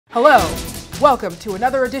Hello, welcome to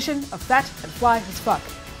another edition of Fat and Fly as Fuck.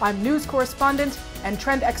 I'm news correspondent and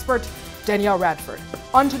trend expert Danielle Radford.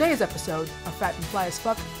 On today's episode of Fat and Fly as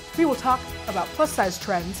Fuck, we will talk about plus size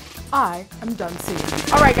trends I am done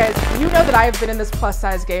seeing. All right guys, you know that I have been in this plus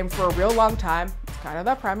size game for a real long time. It's kind of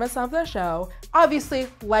the premise of the show. Obviously,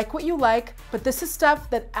 like what you like, but this is stuff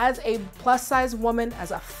that as a plus size woman,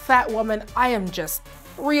 as a fat woman, I am just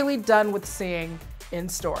really done with seeing in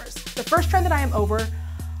stores. The first trend that I am over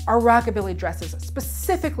are rockabilly dresses,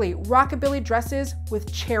 specifically rockabilly dresses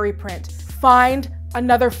with cherry print. Find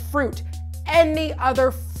another fruit, any other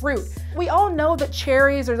fruit. We all know that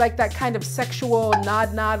cherries are like that kind of sexual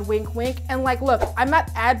nod, nod, wink, wink. And like, look, I'm not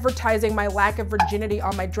advertising my lack of virginity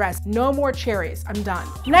on my dress. No more cherries, I'm done.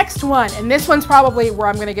 Next one, and this one's probably where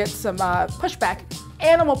I'm gonna get some pushback,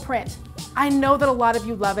 animal print. I know that a lot of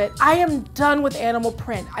you love it. I am done with animal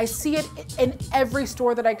print. I see it in every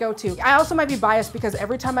store that I go to. I also might be biased because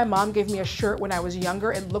every time my mom gave me a shirt when I was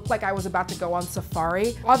younger, it looked like I was about to go on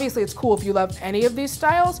safari. Obviously, it's cool if you love any of these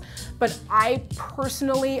styles, but I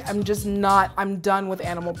personally am just not, I'm done with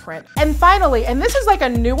animal print. And finally, and this is like a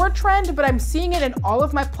newer trend, but I'm seeing it in all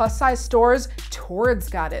of my plus size stores, Torrid's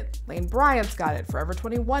got it, Bryant's got it, Forever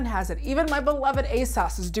 21 has it. Even my beloved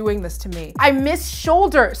ASOS is doing this to me. I miss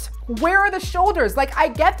shoulders. Where are the shoulders? Like, I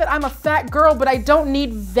get that I'm a fat girl, but I don't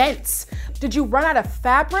need vents. Did you run out of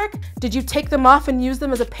fabric? Did you take them off and use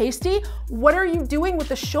them as a pasty? What are you doing with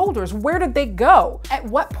the shoulders? Where did they go? At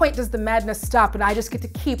what point does the madness stop and I just get to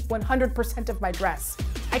keep 100% of my dress?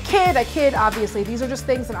 I kid, obviously. These are just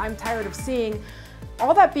things that I'm tired of seeing.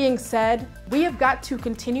 All that being said, we have got to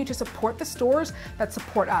continue to support the stores that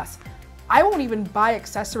support us. I won't even buy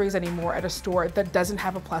accessories anymore at a store that doesn't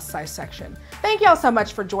have a plus size section. Thank y'all so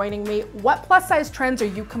much for joining me. What plus size trends are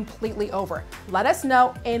you completely over? Let us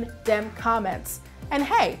know in them comments. And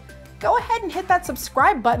hey, go ahead and hit that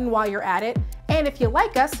subscribe button while you're at it. And if you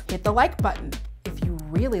like us, hit the like button. If you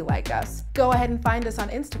really like us, go ahead and find us on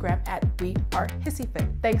Instagram at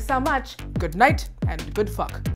 @WeAreHissyFit. Thanks so much. Good night and good fuck.